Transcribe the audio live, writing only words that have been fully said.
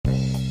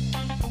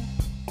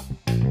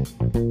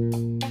What's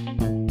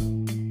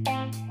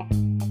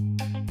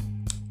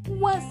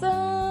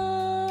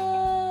up?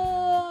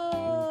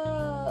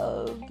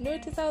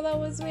 Notice how that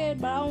was weird,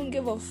 but I don't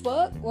give a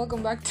fuck.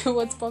 Welcome back to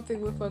What's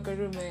Popping with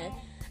Karume.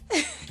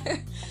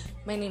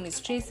 My name is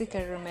Tracy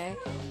Karume.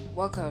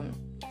 Welcome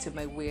to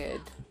my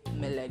weird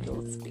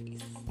millennial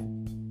space.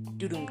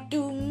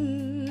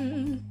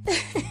 Doom.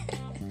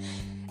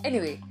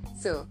 Anyway,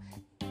 so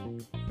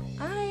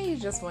I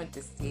just want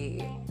to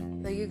say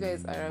that you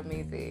guys are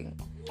amazing.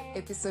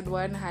 Episode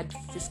 1 had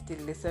 50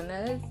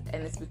 listeners,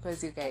 and it's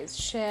because you guys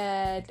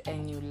shared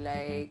and you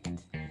liked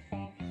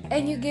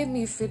and you gave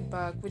me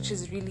feedback, which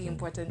is really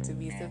important to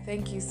me. So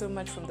thank you so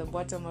much from the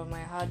bottom of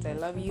my heart. I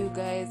love you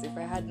guys. If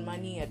I had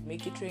money, I'd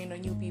make it rain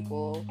on you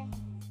people,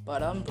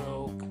 but I'm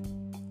broke.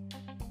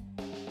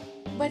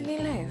 But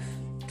in life,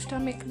 to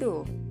make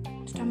do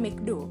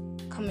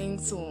coming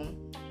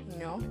soon, you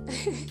know.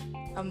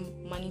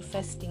 I'm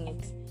manifesting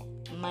it.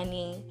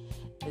 Money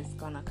is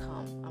gonna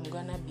come. I'm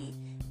gonna be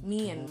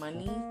me and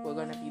money. We're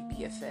gonna be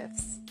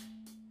BFFs,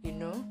 you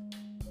know.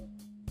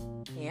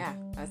 Yeah,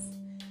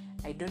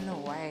 I don't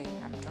know why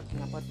I'm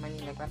talking about money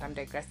like that. I'm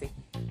digressing.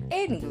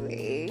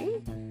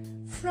 Anyway,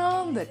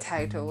 from the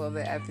title of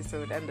the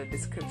episode and the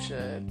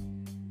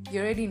description,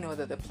 you already know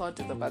that the plot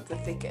is about to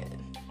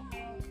thicken.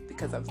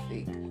 Because I'm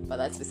sick, but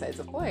that's besides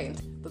the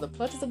point. But the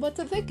plot is about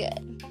to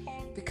thicken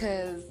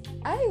because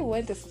I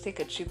went to take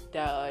a trip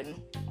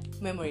down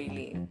memory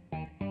lane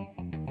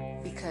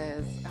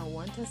because I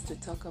want us to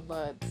talk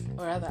about,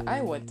 or rather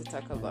I want to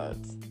talk about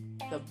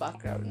the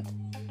background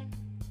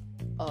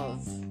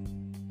of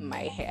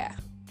my hair.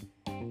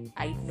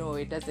 I know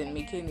it doesn't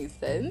make any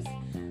sense,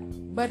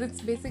 but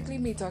it's basically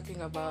me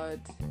talking about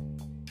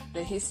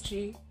the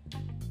history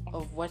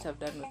of what I've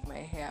done with my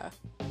hair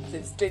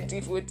since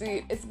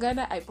 2014.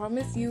 I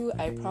promise,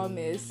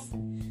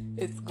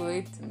 it's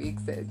going to make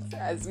sense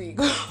as we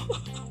go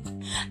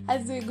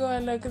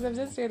along, because I've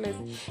just realized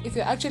if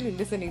you're actually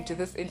listening to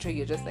this intro,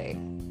 you're just like,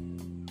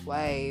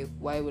 why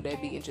would I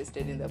be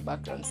interested in the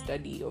background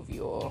study of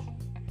your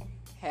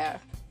hair?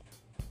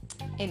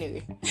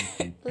 Anyway,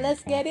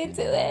 let's get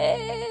into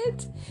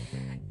it.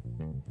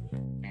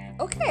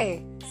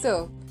 Okay,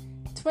 so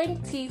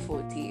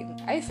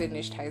 2014, I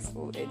finished high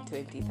school in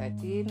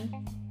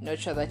 2013. Not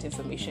sure that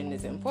information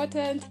is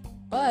important,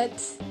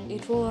 but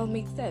it will all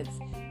make sense.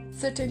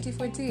 So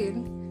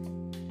 2014,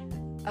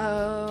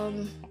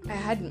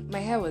 my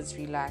hair was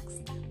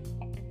relaxed.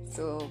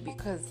 So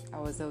because I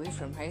was away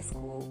from high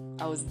school,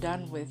 I was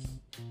done with,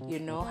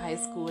 high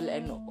school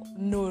and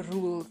no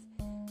rules.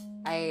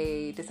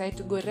 I decided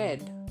to go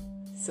red.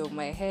 So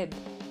my hair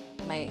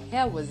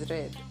was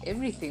red.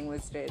 Everything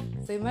was red.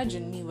 So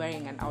imagine me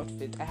wearing an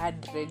outfit. I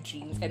had red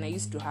jeans, and I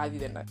used to have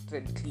even a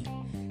red clip.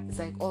 It's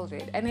like all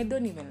red. And I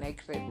don't even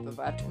like red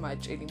that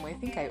much anymore. I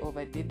think I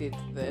overdid it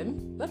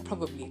then. That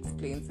probably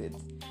explains it,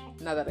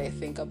 now that I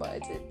think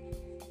about it.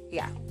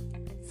 Yeah.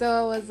 So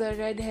I was a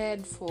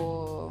redhead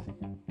for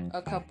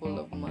a couple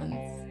of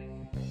months.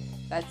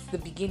 That's the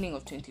beginning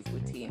of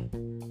 2014.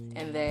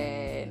 And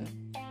then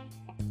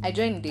I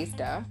joined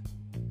Daystar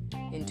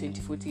in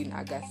 2014,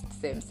 August,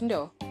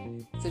 no.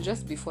 So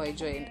just before I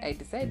joined, I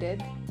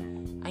decided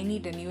I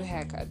need a new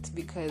haircut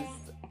because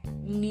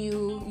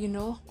new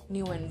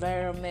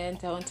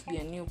environment. I want to be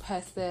a new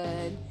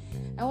person.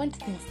 I want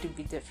things to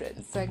be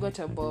different. So I got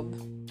a bob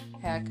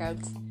haircut,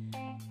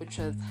 which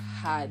was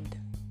hard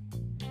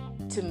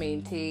to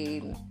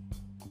maintain.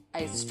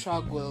 I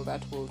struggled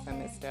that whole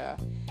semester.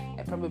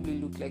 I probably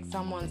looked like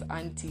someone's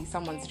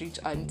rich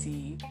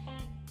auntie.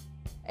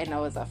 And I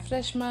was a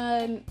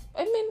freshman.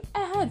 I mean,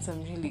 I had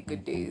some really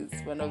good days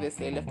when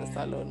obviously I left the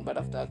salon. But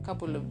after a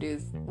couple of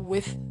days,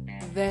 with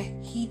the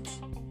heat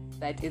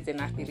that is in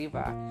Athi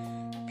River,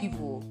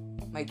 people,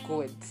 my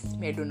God,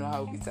 I don't know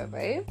how we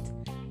survived,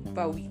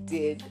 but we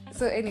did.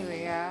 So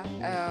anyway, I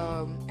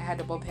had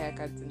a bob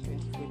haircut in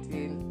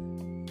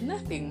 2014.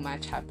 Nothing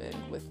much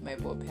happened with my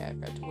bob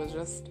haircut. It was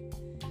just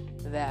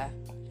there,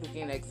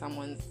 looking like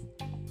someone's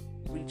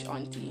rich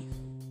auntie.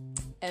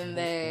 And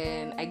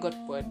then I got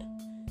bored.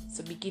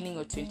 So beginning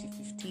of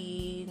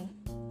 2015,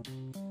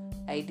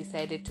 I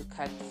decided to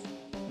cut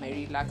my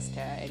relaxed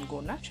hair and go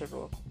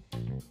natural.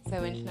 So I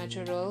went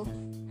natural.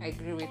 I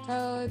grew it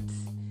out.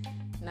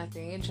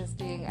 Nothing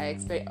interesting. I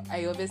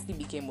obviously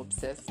became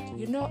obsessed.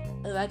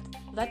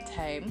 That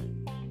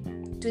time,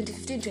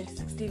 2015,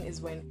 2016 is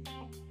when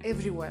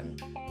everyone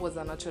was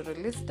a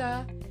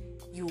naturalista.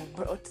 You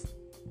brought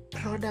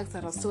products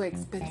that are so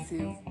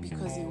expensive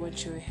because you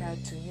want your hair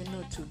to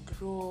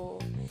grow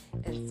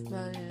and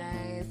smell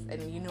nice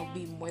and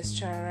be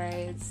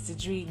moisturized,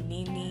 sijui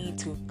nini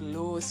to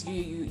glow. So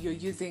you're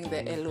using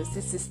the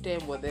LOC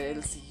system or the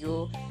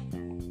LCO.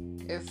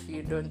 If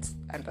you don't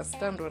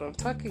understand what I'm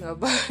talking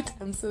about,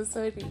 I'm so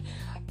sorry.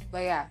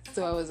 But yeah,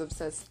 so I was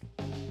obsessed.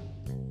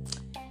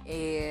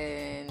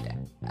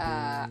 And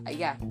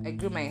I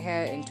grew my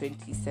hair in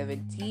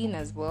 2017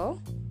 as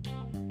well.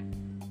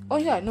 Oh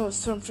yeah, no,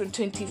 from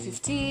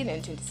 2015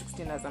 and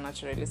 2016 as a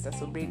naturalist,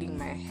 so braiding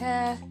my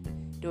hair,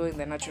 doing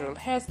the natural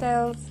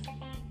hairstyles,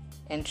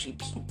 and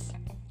repeat.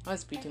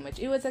 was pretty much,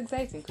 it was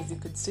exciting because you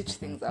could switch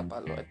things up a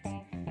lot.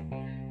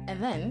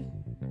 And then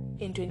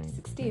in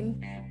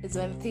 2016 is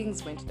when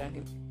things went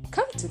downhill.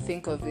 Come to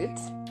think of it,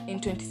 in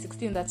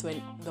 2016, that's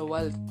when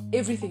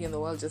everything in the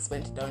world just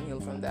went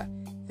downhill from there.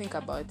 Think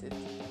about it.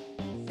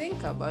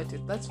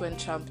 That's when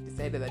Trump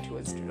decided that he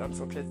wants to run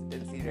for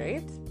presidency,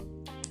 right?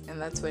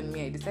 And that's when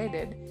I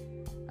decided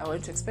I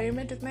want to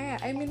experiment with my hair.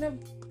 I mean,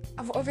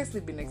 I've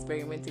obviously been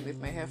experimenting with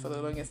my hair for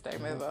the longest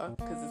time ever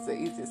because it's the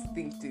easiest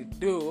thing to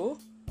do.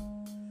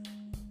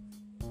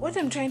 What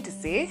I'm trying to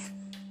say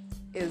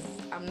is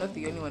I'm not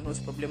the only one who's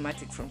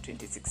problematic from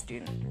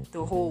 2016.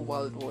 The whole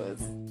world was.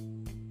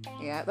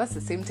 Yeah, that's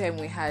the same time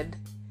we had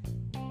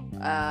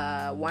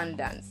One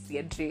Dance,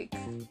 Drake.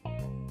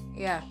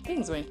 Yeah,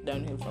 things went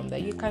downhill from there.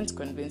 You can't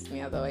convince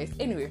me otherwise.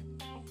 Anyway,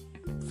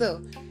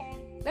 so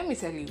let me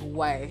tell you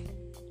why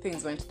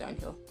things went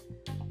downhill.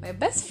 My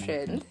best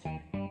friend,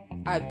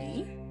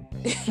 Abby,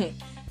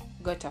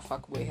 got a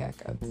fuckboy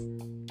haircut.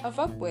 A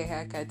fuckboy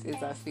haircut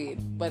is a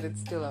fade, but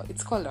it's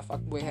called a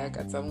fuckboy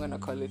haircut, so I'm gonna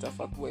call it a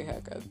fuckboy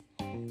haircut.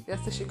 Yeah,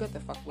 so she got the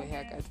fuckboy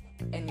haircut,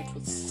 and it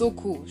was so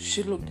cool.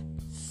 She looked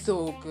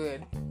so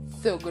good.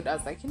 I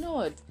was like, you know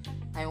what?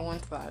 I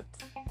want that.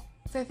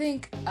 So I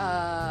think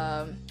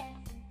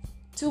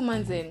 2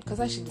 months in,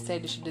 because she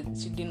decided she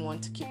didn't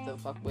want to keep the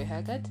fuckboy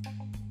haircut.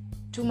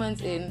 2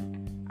 months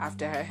in,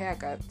 after her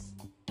haircut,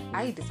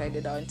 I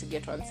decided I want to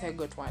get one, so I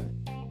got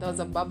one. There was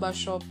a barber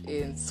shop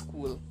in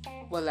school,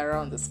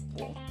 around the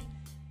school.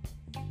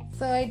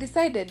 So I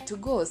decided to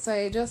go, so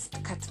I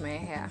just cut my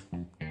hair.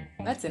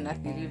 That's in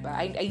Athi River.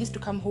 I used to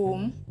come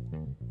home,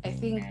 I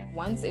think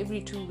once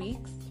every 2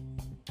 weeks,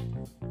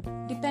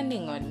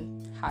 depending on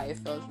how I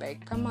felt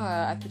like. Kama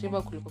Athi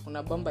River kulikuwa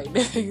kuna bomba, I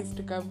never used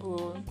to come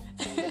home.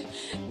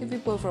 The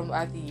people from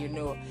Athi, you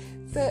know.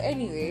 So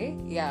anyway,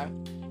 yeah.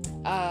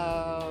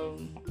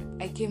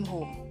 I came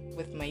home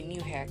with my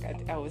new haircut.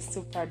 I was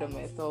so proud of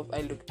myself.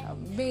 I looked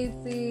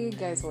amazing.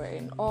 Guys were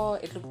in awe.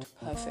 It looked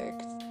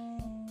perfect.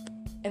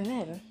 And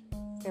then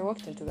I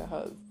walked into the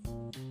house.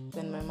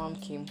 Then my mom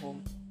came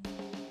home.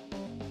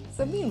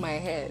 So me in my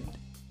head,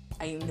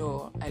 I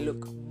know I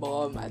look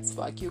bomb as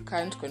fuck. You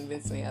can't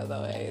convince me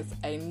otherwise.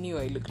 I knew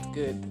I looked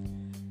good.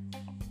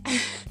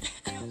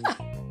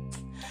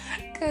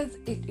 Because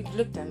it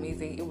looked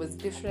amazing. It was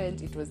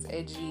different. It was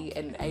edgy.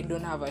 And I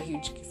don't have a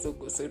huge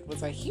kisogo. So it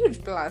was a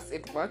huge plus.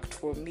 It worked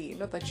for me.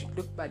 Not that you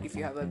look bad if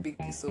you have a big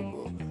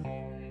kisogo.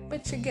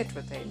 But you get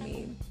what I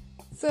mean.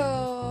 So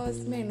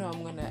I know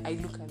I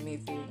look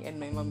amazing. And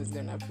my mom is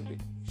going to approve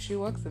it. She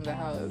walks in the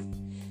house.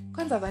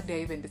 Kwanza that day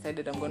I even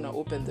decided I'm going to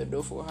open the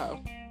door for her.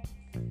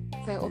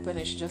 So I open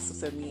it. She just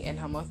looks at me. And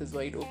her mouth is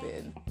wide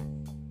open.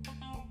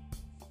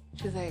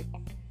 She's like,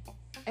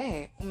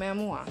 hey,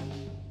 umeamua?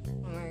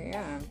 I'm like,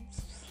 yeah.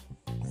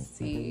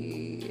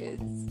 See,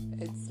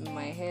 it's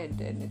my head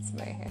and it's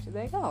my hair. She's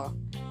like, oh,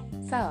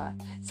 sawa.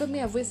 So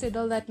I've wasted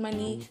all that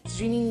money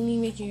streaming me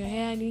making your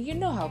hair, and you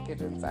know how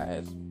parents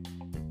are.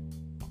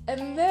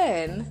 And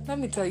then let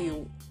me tell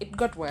you, it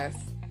got worse.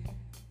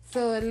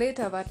 So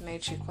later that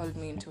night she called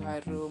me into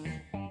her room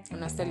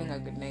and I was telling her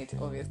good night,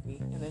 obviously.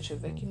 And then she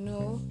was like,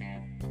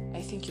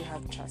 I think you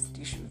have trust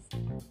issues.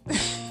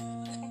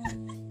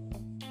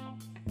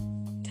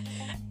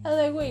 I was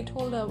like, wait,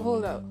 hold up,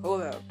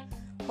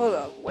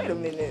 wait a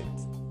minute.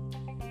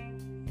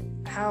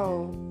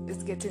 How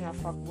is getting a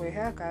fuckboy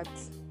haircut?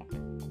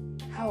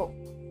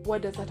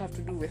 What does that have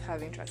to do with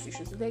having trust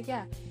issues? Like,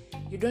 yeah,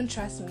 you don't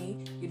trust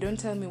me, you don't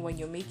tell me when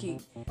you're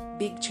making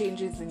big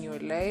changes in your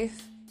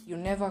life, you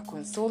never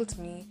consult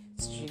me.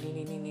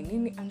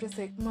 I'm just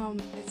like, Mom,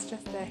 it's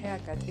just a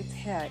haircut, it's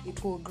hair,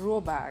 it will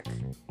grow back.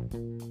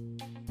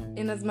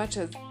 In as much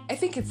as, I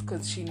think it's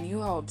because she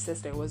knew how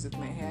obsessed I was with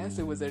my hair,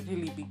 so it was a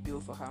really big deal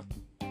for her.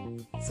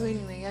 So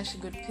anyway, yeah, she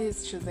got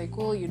pissed. She was like,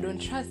 oh, you don't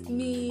trust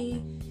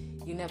me.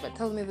 You never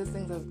tell me these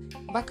things.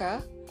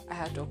 Baka, I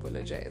had to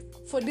apologize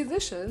for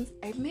decisions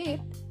I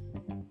made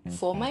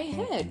for my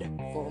head,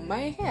 for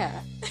my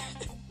hair,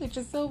 which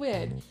is so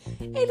weird.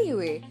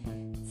 Anyway,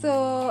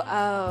 so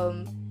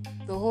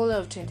the whole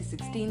of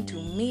 2016 to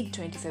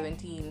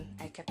mid-2017,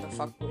 I kept the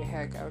fuckboy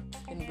haircut,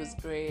 and it was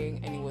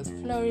growing, and it was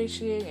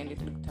flourishing, and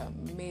it looked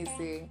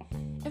amazing.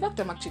 In fact,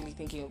 I'm actually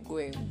thinking of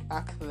going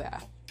back there,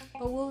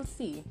 but we'll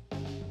see.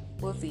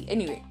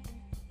 Anyway,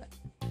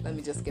 let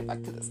me just get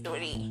back to the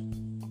story.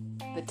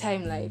 The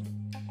timeline.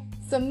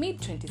 So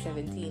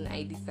mid-2017,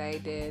 I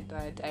decided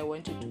that I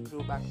wanted to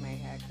grow back my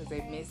hair because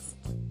I missed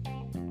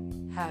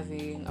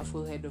having a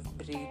full head of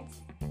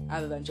braids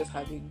other than just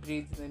having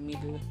braids in the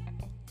middle.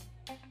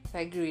 So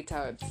I grew it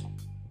out.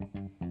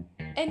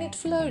 And it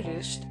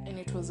flourished and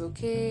it was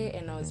okay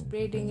and I was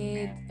braiding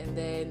it and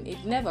then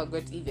it never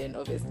got even,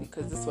 obviously,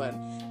 because this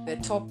one, the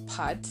top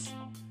part,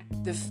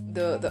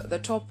 the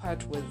top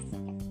part was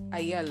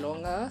a year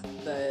longer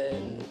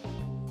than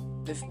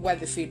what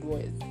the fade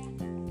was.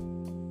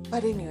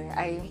 But anyway,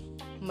 I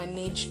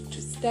managed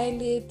to style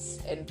it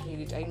and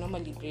braid it.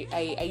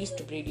 I used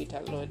to braid it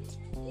a lot.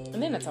 And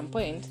then at some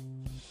point,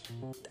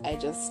 I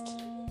just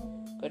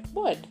got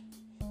bored.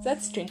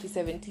 that's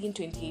 2017,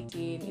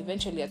 2018.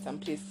 Eventually, at some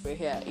place, my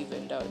hair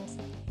evened out.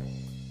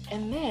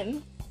 And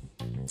then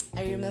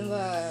I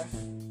remember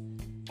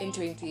in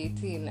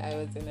 2018, I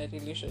was in a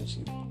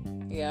relationship.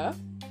 Yeah.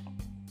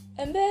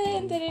 And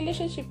then the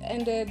relationship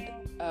ended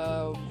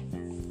by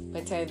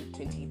the time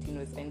 2018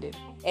 was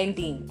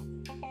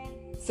ending.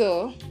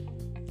 So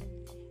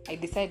I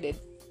decided,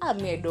 I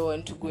don't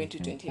want to go into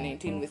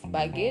 2019 with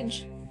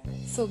baggage.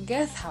 So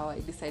guess how I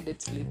decided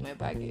to leave my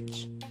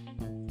baggage?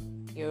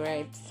 You're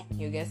right,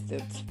 you guessed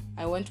it.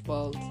 I went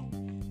bald.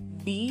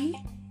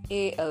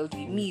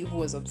 B-A-L-D, me who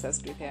was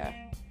obsessed with hair.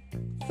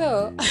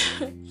 So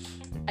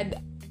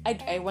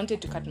I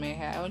wanted to cut my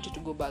hair. I wanted to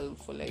go bald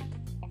for like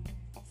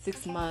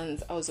 6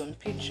 months. I was on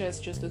pictures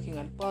just looking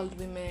at bald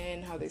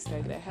women, how they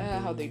style their hair,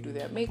 how they do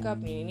their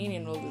makeup,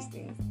 and all those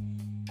things.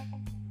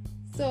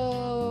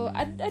 So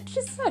I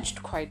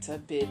researched quite a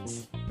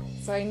bit.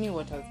 So I knew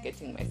what I was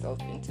getting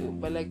myself into.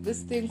 But like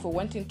this thing for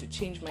wanting to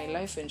change my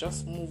life and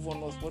just move on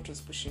was what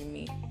was pushing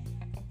me.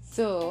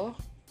 So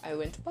I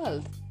went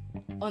bald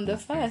on the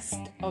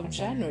 1st of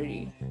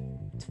January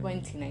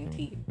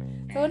 2019.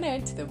 So when I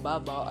went to the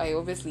barber, I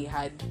obviously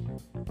had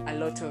a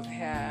lot of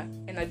hair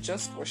and I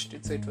just washed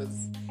it, so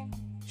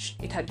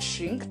it had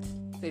shrinked,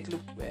 so it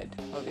looked weird,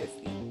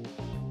 obviously.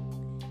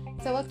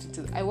 So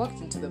I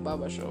walked into the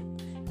barber shop.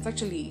 It's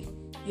actually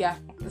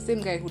the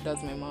same guy who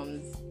does my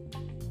mom's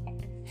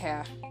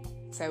hair.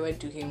 So I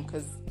went to him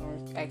because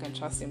I can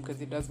trust him because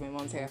he does my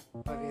mom's hair,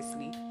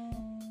 obviously.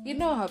 You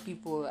know how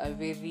people are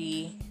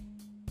very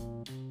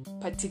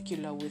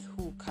particular with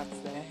who cuts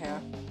their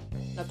hair.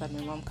 Not that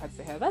my mom cuts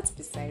the hair, that's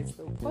besides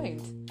the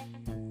point.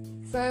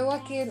 So I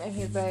walk in and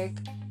he's like,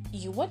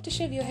 you want to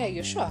shave your hair?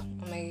 You're sure?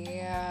 I'm like,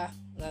 yeah,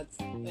 that's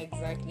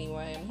exactly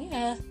why I'm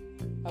here.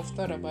 I've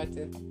thought about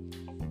it.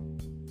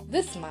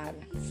 This man,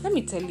 let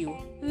me tell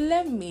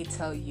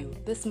you,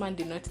 this man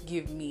did not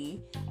give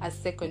me a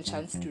second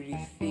chance to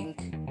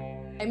rethink.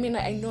 I mean,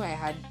 I know I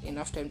had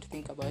enough time to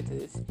think about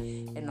it,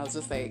 and I was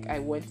just like, I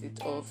want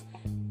it off.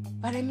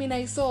 But I mean,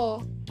 I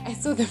saw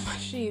the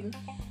machine,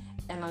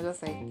 and I was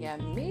just like, yeah,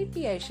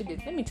 maybe I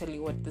shouldn't. Let me tell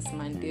you what this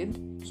man did.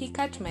 He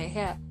cut my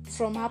hair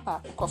from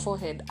hapa kwa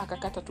forehead,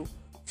 akakata tu,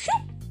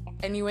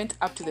 and he went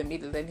up to the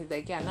middle. Then he's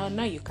like, yeah,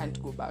 now you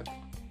can't go back.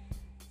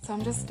 So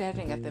I'm just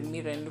staring at the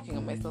mirror and looking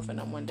at myself, and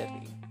I'm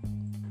wondering,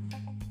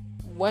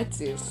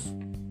 what if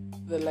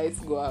the lights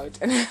go out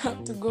and I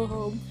have to go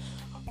home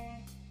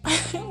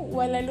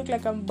while I look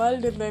like I'm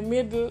bald in the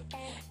middle?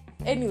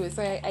 Anyway,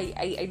 so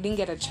I didn't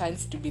get a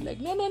chance to be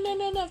like, no,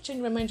 I've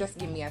changed my mind, just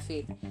give me a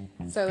fade.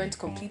 So I went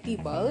completely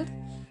bald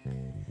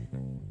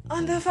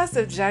on the 1st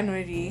of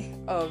January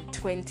of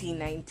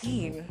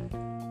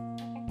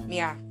 2019.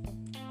 Yeah.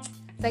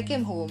 So I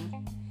came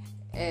home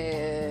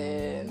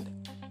and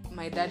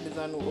my dad is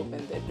the one who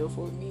opened the door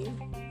for me.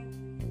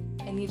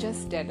 And he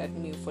just stared at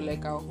me for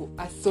like a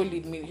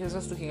solid minute. He was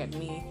just looking at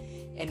me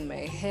and my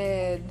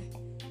head.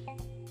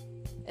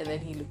 And then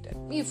he looked at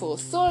me for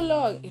so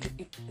long.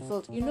 It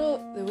felt,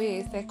 the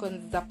way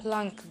seconds, the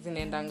plank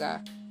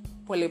zinendanga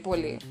pole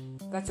pole.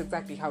 That's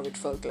exactly how it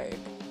felt like.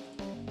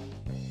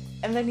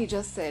 And then he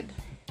just said,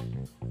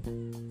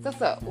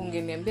 sasa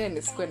ungeniambia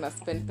nisikuwe na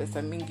spend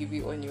pesa mingi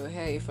hivi on your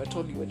hair if I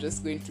told you were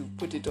just going to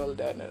put it all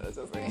down. And I was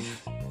just like,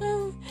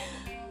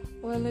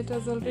 well, it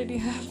has already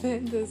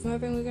happened. There's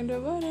nothing we can do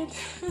about it.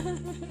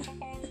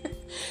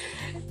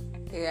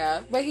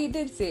 Yeah, but he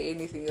didn't say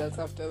anything else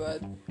after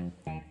that.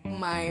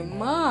 My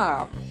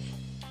mom.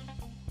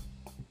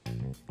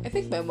 I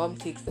think my mom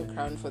takes the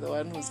crown for the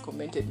one who's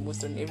commented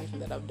most on everything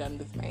that I've done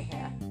with my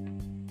hair.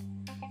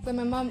 So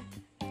my mom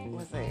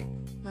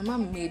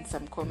made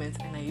some comments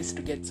and I used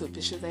to get so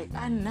pissed. She was like,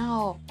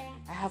 now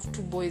I have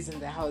 2 boys in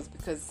the house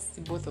because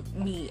both of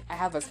me, I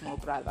have a small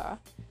brother.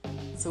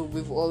 So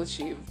we've all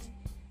shaved.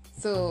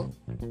 So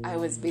I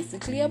was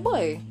basically a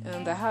boy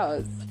in the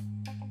house.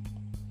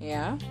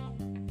 Yeah.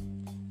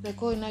 Like,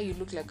 oh, now you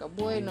look like a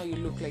boy. Now you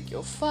look like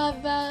your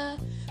father.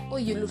 Oh,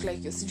 you look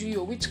like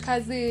your witch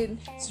cousin.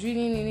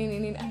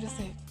 I'm just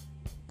like,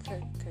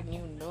 can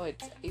you not?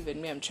 Even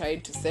me, I'm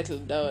trying to settle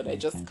down. I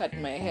just cut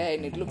my hair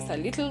and it looks a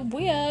little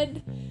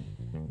weird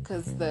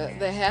because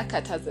the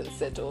haircut hasn't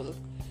settled.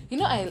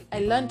 I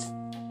learned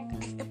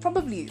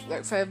probably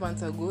like 5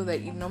 months ago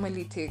that it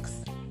normally takes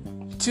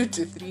 2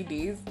 to 3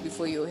 days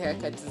before your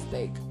haircut is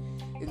like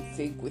in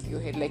sync with your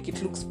head, like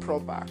it looks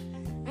proper.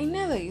 I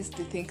never used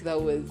to think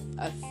that was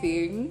a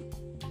thing.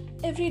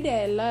 Every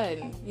day I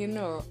learn,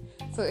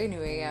 So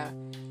anyway, yeah.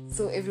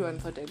 So everyone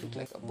thought I looked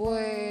like a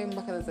boy.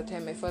 Back at the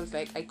time, I felt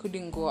like I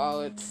couldn't go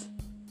out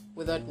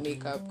without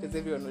makeup because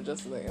everyone was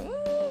just like,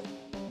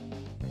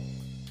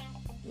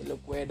 you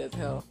look weird as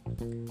hell.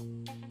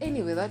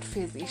 Anyway, that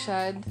phase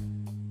issued.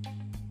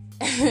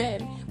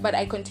 But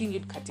I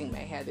continued cutting my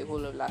hair the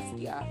whole of last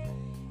year.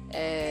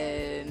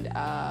 And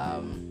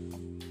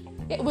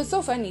it was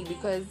so funny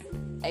because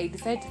I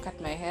decided to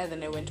cut my hair,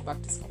 then I went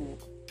back to school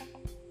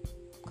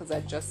because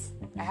I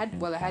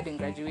hadn't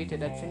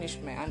graduated. I'd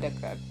finished my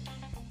undergrad,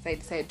 So I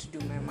decided to do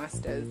my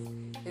master's.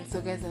 And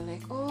so guys are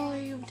like, oh,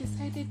 you've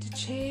decided to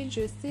change,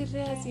 you're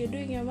serious, you're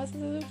doing your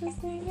master's. I'm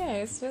just saying, yeah,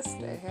 it's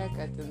just a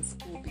haircut in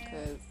school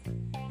because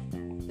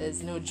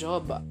there's no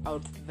job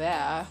out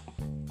there.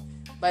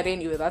 But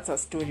anyway, that's a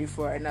story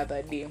for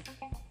another day.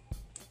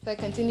 So I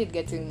continued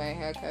getting my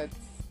haircuts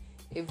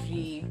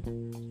every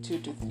 2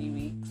 to 3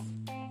 weeks.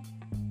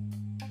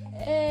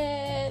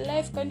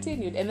 Life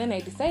continued, and then I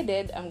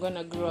decided I'm going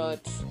to grow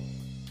it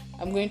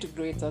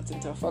out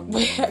into a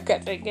fuckboy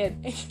haircut again.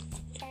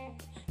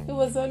 It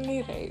was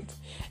only right.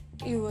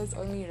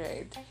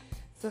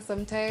 So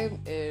sometime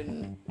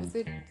in, was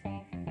it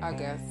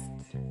August?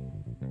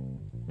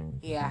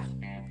 Yeah,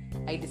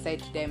 I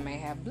decided to dye my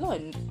hair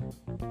blonde.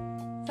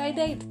 So I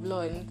dyed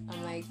blonde.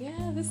 I'm like,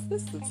 yeah, this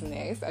looks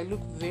nice. I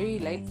look very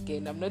light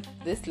skinned. I'm not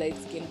this light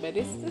skinned, but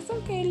it's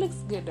okay. It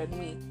looks good on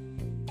me.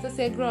 So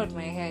I grow out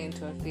my hair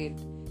into a fade.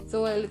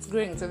 So while it's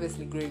growing, it's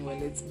obviously growing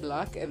while it's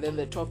black, and then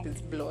the top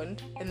is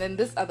blonde. And then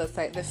this other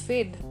side, the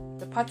fade,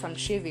 the parts I'm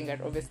shaving are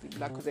obviously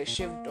black because I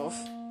shaved off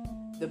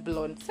the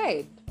blonde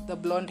side, the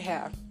blonde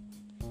hair.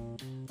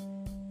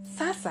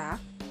 Sasa,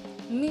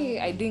 me,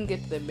 I didn't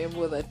get the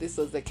memo that this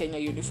was the Kenya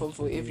uniform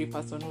for every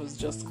person who's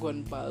just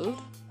gone bald.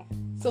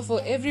 So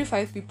for every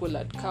 5 people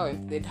at Cow,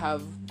 they'd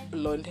have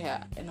blonde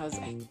hair. And I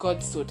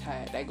got so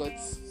tired. I got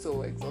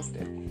so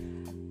exhausted.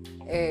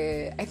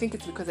 I think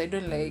it's because I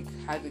don't like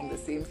having the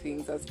same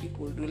things as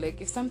people do.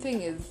 Like, if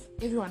something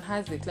everyone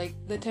has it. Like,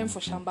 the time for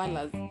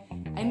Shambalas.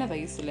 I never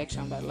used to like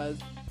Shambalas.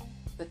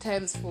 The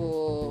times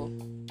for...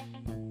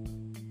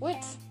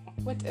 What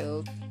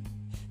else?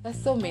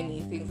 There's so many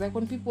things. Like,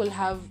 when people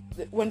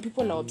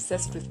are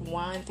obsessed with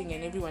one thing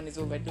and everyone is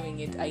overdoing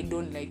it, I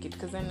don't like it.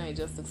 Because then it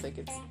just looks like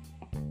it's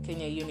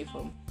Kenya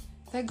uniform.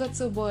 So I got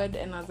so bored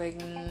and I was like,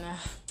 nah,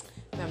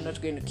 I'm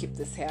not going to keep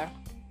this hair.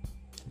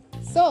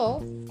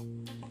 So...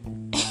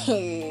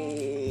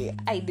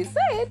 I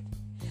decide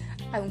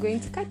I'm going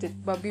to cut it.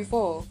 But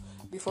before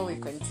we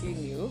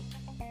continue,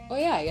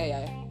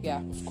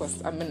 of course,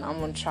 I'm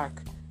on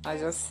track. I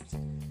just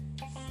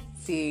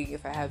seeing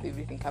if I have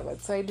everything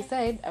covered. So I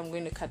decide I'm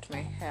going to cut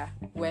my hair.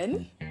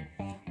 When?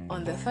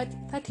 On the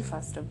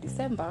 31st of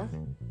December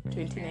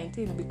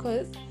 2019,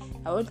 because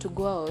I want to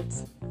go out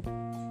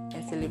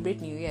and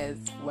celebrate New Year's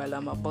while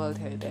I'm a bald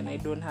head and I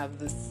don't have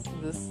this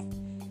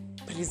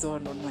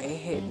prison on my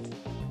head.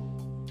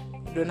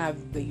 Don't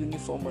have the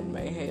uniform on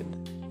my head.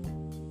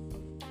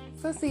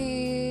 So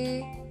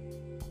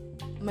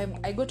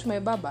I go to my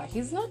barber.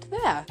 He's not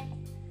there.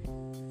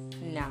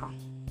 Now,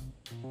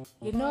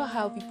 you know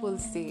how people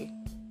say,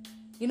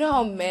 you know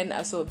how men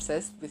are so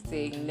obsessed with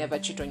saying never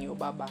cheat on your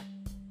barber?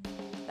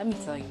 Let me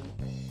tell you,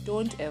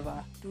 do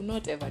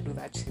not ever do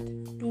that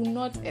shit. Do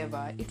not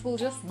ever. It will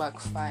just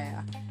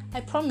backfire. I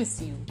promise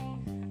you.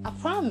 I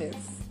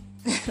promise.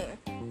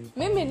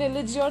 Mimi ni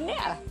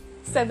legionnaire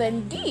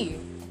 7D.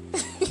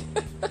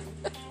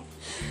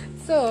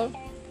 So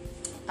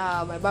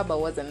my barber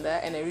wasn't there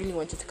and I really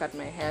wanted to cut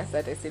my hair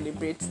so that I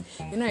celebrate,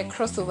 I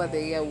cross over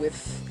the year with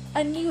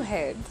a new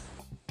head.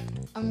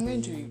 I'm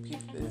going to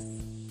repeat this.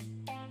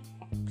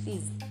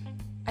 Please,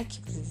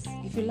 please,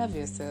 if you love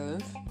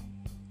yourself,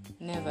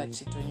 never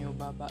cheat on your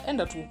barber.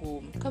 Enda to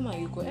home. Come on,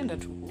 you go, enda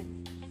to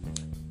home.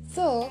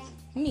 So,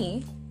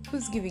 me,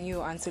 who's giving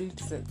you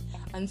unsolicited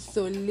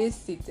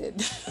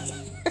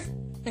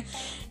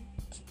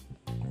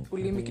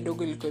ulimi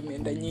kidogo ilikuwa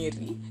imeenda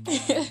Nyeri.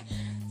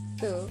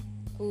 So,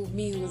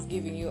 me who's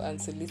giving you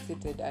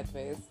unsolicited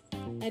advice,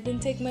 I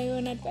didn't take my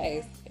own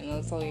advice, and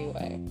I'll tell you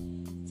why.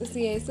 So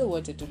I still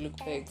wanted to look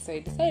big, so I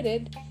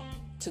decided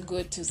to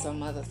go to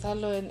some other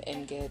salon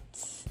and get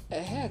a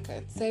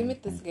haircut. So I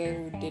met this guy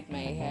who did my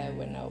hair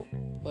when I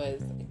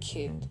was a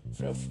kid,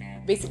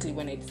 basically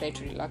when I decided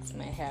to relax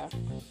my hair.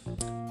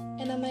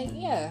 And I'm like,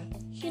 yeah,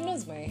 he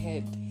knows my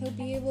head. He'll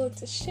be able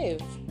to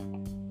shave.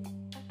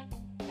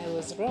 I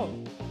was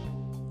wrong.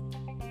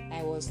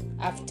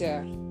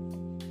 After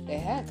the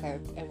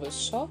haircut, I was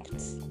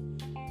shocked,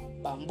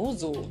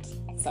 bamboozled,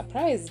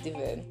 surprised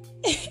even.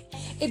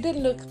 It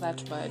didn't look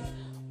that bad,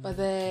 but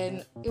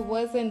then it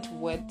wasn't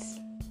what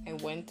I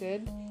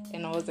wanted,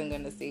 and I wasn't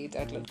going to say it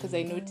out loud because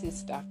I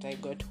noticed after I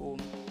got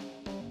home.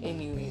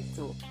 Anyway,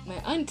 so my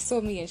aunt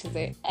saw me and she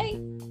said, hey,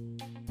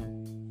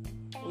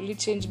 will you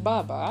change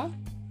barber?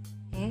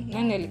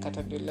 Nani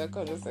alikata nywele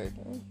yako? I was like,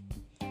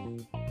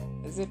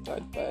 is it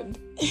that bad?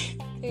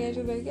 Yeah,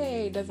 she's like,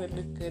 hey, it doesn't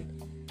look good.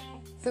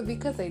 So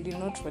because I did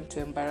not want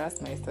to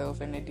embarrass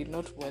myself and I did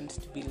not want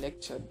to be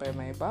lectured by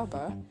my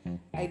barber,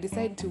 I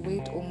decided to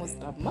wait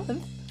almost a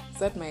month so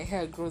that my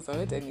hair grows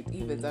out and it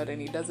evens out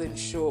and it doesn't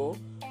show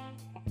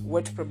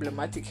what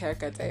problematic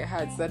haircut I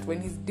had, so that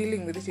when he's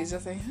dealing with it, he's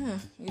just like,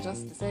 you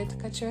just decided to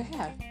cut your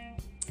hair.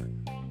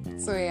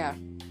 So yeah,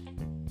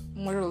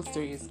 moral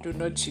stories, do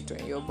not cheat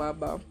on your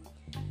barber.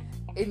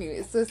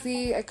 Anyway, so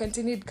I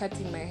continued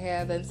cutting my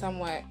hair. Then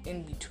somewhere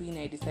in between,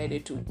 I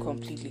decided to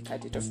completely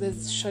cut it off.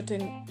 There's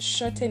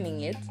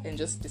shortening it and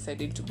just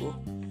decided to go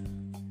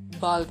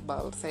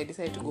bald. So I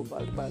decided to go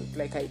bald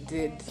like I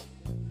did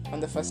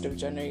on the 1st of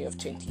January of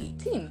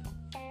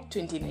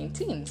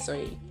 2019,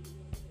 sorry.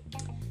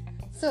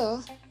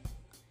 So,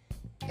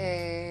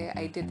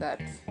 I did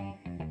that.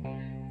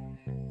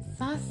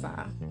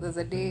 Sasa, there's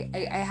a day,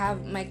 I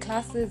have, my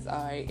classes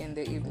are in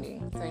the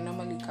evening, so I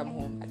normally come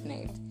home at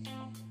night.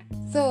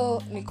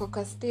 So,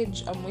 nikoka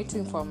stage, I'm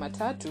waiting for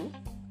matatu,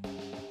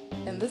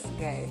 and this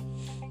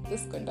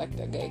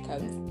conductor guy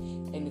comes,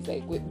 and he's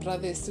like, wait,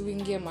 brother,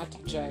 suingie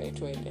matijai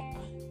tuende.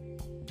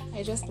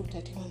 I just looked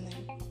at him, I'm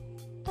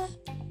like,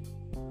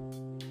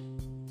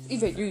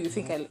 Even you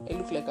think I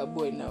look like a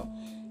boy now.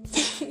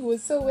 It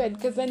was so weird,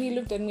 because then he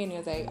looked at me and he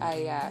was like,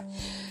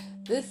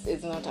 this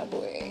is not a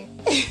boy.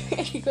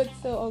 He got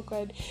so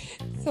awkward.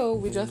 So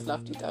we just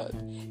laughed it out.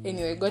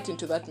 Anyway, got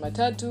into that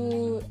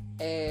matatu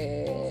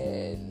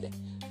and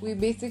we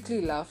basically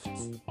laughed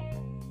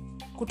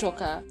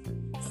kutoka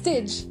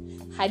stage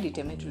hadi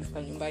teme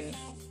tulifika nyumbani.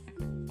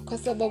 Kwa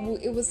sababu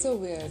it was so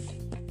weird.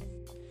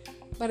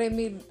 But I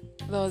mean,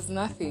 there was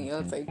nothing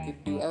else I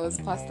could do. I was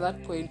past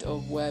that point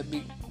of where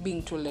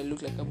being told I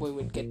looked like a boy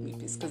would get me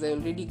pissed, because I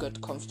already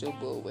got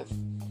comfortable with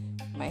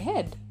my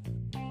head.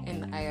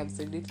 And I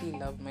absolutely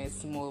love my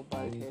small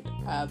bald head.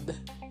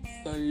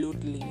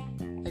 Absolutely.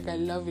 Like, I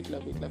love it.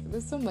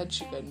 There's so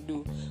much you can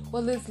do.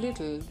 Well, there's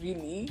little,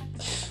 really.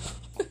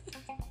 It's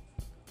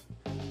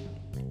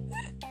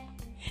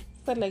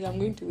not like I'm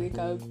going to wake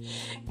up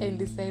and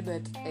decide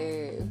that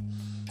I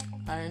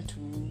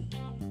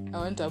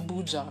want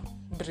Abuja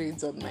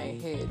braids on my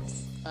head.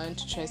 I want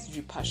to try to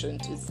do passion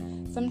twists.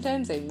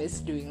 Sometimes I miss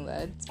doing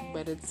that,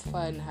 but it's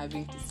fun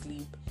having to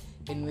sleep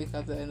and wake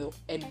up and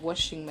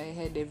washing my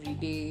head every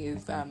day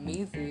is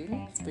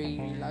amazing. It's very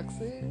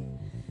relaxing.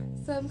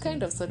 So I'm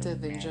kind of sort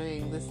of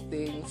enjoying this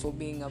thing for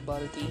being a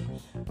baldy.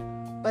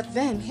 But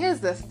then here's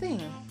the thing.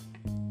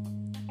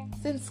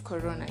 Since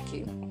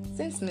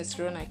Miss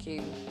Rona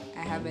came,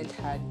 I haven't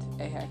had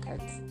a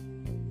haircut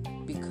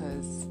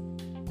because,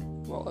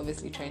 well,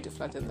 obviously trying to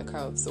flatten the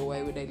curls. So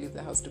why would I leave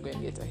the house to go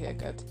and get a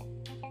haircut?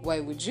 Why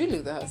would you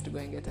leave the house to go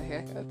and get a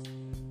haircut?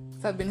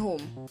 So I've been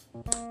home.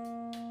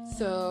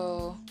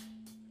 So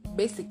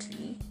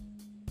basically,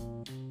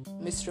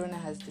 Miss Rona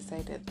has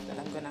decided that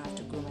I'm gonna have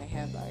to grow my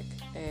hair back,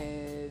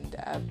 and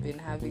I've been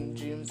having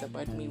dreams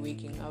about me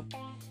waking up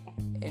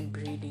and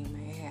braiding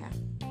my hair.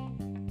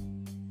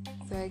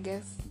 So I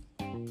guess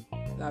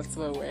that's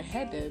where we're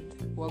headed.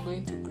 We're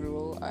going to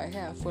grow our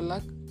hair, for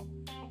lack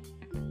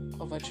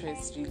of a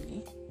choice,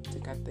 really, to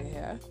cut the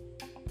hair.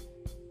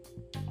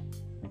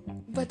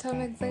 But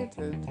I'm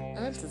excited.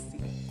 I want to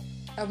see.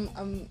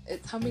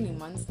 It's how many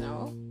months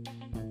now?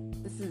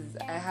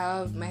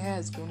 My hair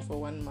has grown for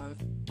 1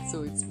 month,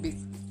 so it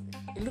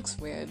looks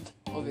weird,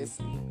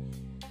 obviously.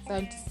 So I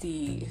want to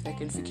see if I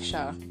can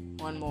fikisha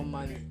 1 more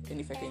month and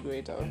if I can grow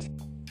it out.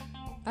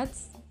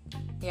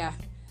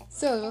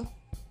 So,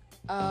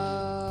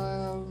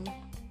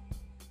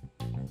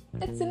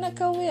 it's in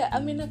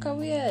I'm in a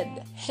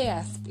weird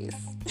hair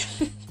space.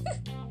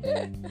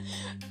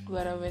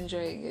 But I'm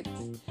enjoying it.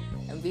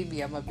 And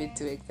maybe I'm a bit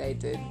too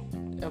excited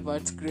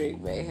about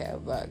growing my hair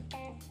back.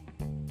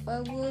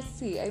 But we'll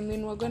see. I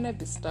mean, we're gonna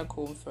be stuck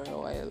home for a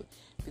while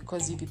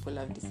because you people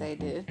have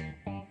decided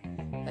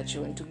that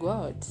you want to go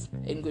out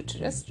and go to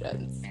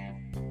restaurants.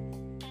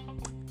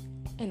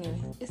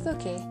 Anyway, it's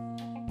okay.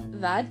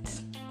 That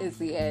is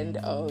the end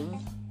of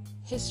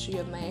history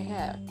of my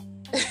hair.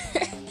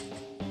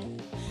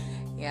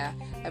 Yeah,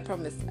 I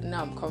promise.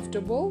 Now I'm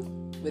comfortable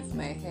with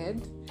my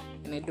head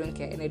and I don't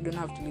care, and I don't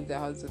have to leave the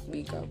house with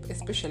makeup,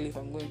 especially if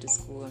I'm going to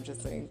school. I'm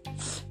just saying,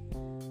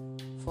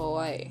 for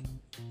why?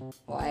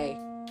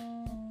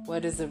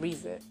 What is the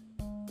reason?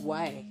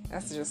 Why?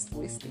 That's just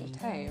wasting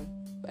time.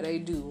 But I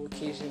do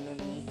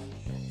occasionally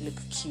look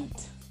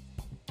cute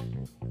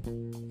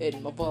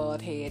in my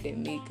bald head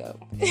and makeup.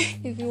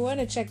 If you want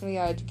to check me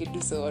out, you can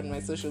do so on my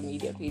social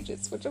media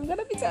pages, which I'm going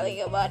to be telling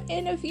you about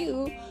in a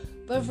few.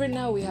 But for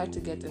now, we have to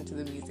get into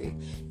the music.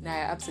 Now,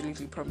 I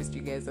absolutely promised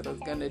you guys that I was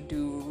going to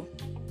do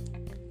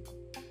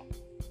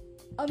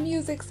a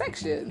music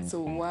section.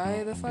 So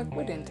why the fuck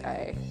wouldn't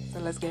I? So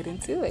let's get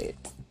into it.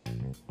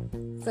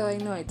 So I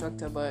know I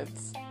talked about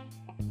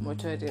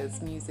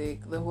Motoria's music,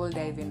 the whole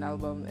Diving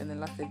album in the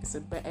last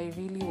episode, but I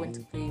really want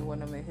to play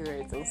one of my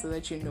favorites so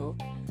that you know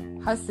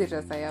how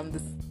serious I am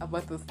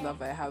about this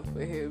love I have for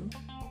him.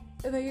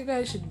 And then you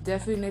guys should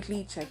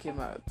definitely check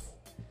him out.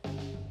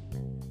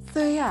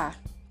 So yeah,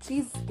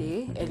 please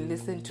stay and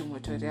listen to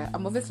Motoria.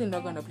 I'm obviously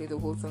not going to play the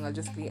whole song, I'll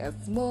just play a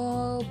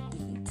small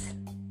beat.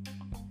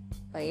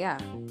 But yeah,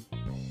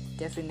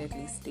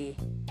 definitely stay.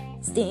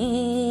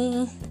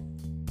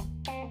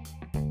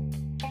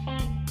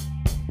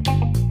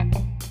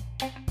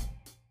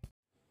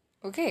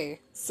 Okay,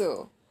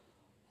 so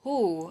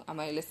who am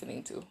I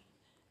listening to?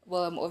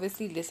 Well, I'm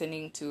obviously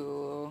listening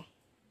to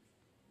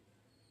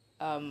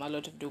a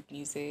lot of dope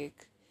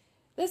music.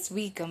 This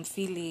week I'm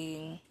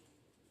feeling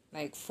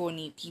like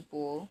phony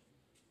people.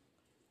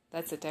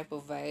 That's the type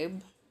of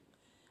vibe.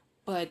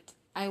 But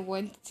I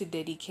want to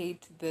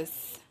dedicate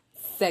this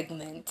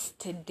segment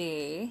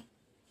today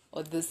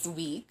or this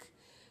week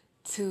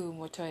to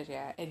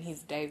Motoria and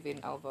his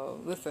Diving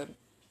album. Listen,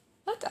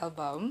 that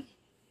album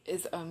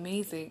is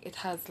amazing. It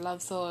has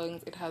love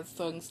songs, it has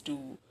songs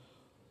to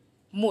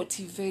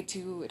motivate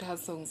you, it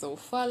has songs of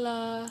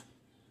fala,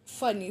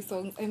 funny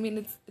songs. I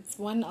mean, it's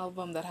one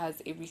album that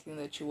has everything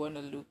that you want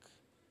to look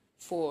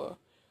for.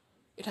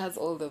 It has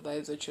all the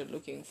vibes that you're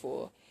looking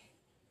for.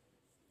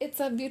 It's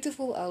a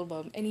beautiful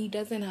album, and he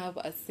doesn't have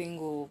a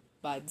single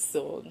bad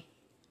song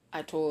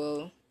at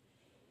all.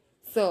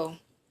 So,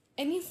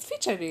 and he's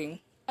featuring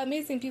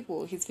amazing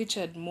people. He's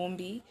featured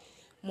Mombi.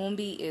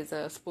 Mombi is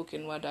a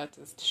spoken word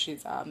artist.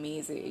 She's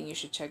amazing. You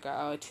should check her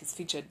out. He's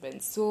featured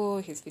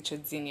Benso. He's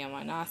featured Zinia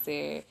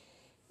Manasseh,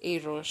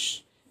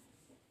 Erosh,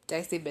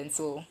 Daisy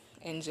Benso,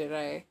 and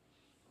Jerai.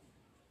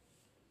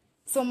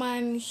 So,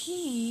 man,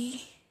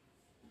 he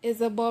is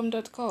a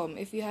bomb.com.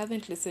 If you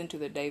haven't listened to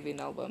the Dive In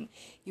album,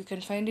 you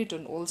can find it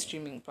on all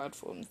streaming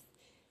platforms.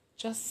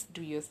 Just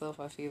do yourself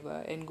a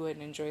favor and go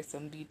and enjoy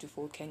some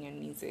beautiful Kenyan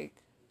music,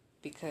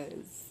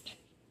 because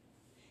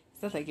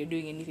it's not like you're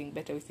doing anything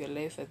better with your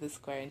life at this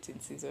quarantine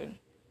season.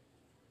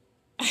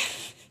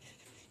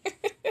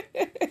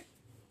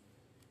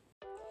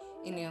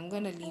 Anyway, I'm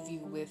gonna leave you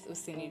with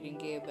Useni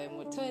Ringe by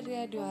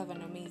Motoria. Do have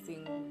an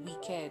amazing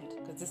weekend,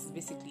 because this is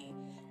basically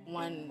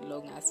one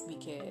long ass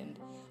weekend.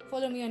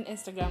 Follow me on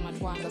Instagram at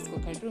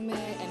 @_Karume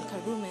and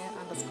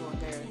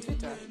Karume_Wangai on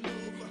Twitter.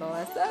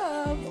 What's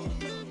up?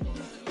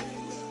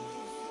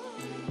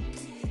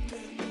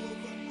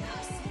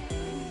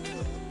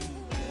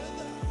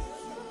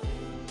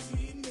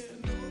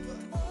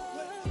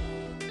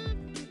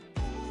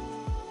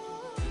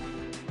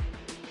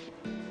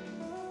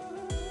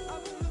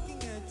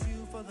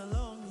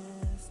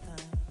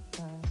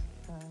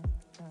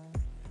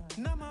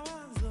 Now my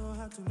ones know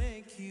how to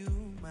make you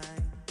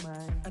mine.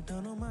 I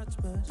don't know much,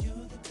 but you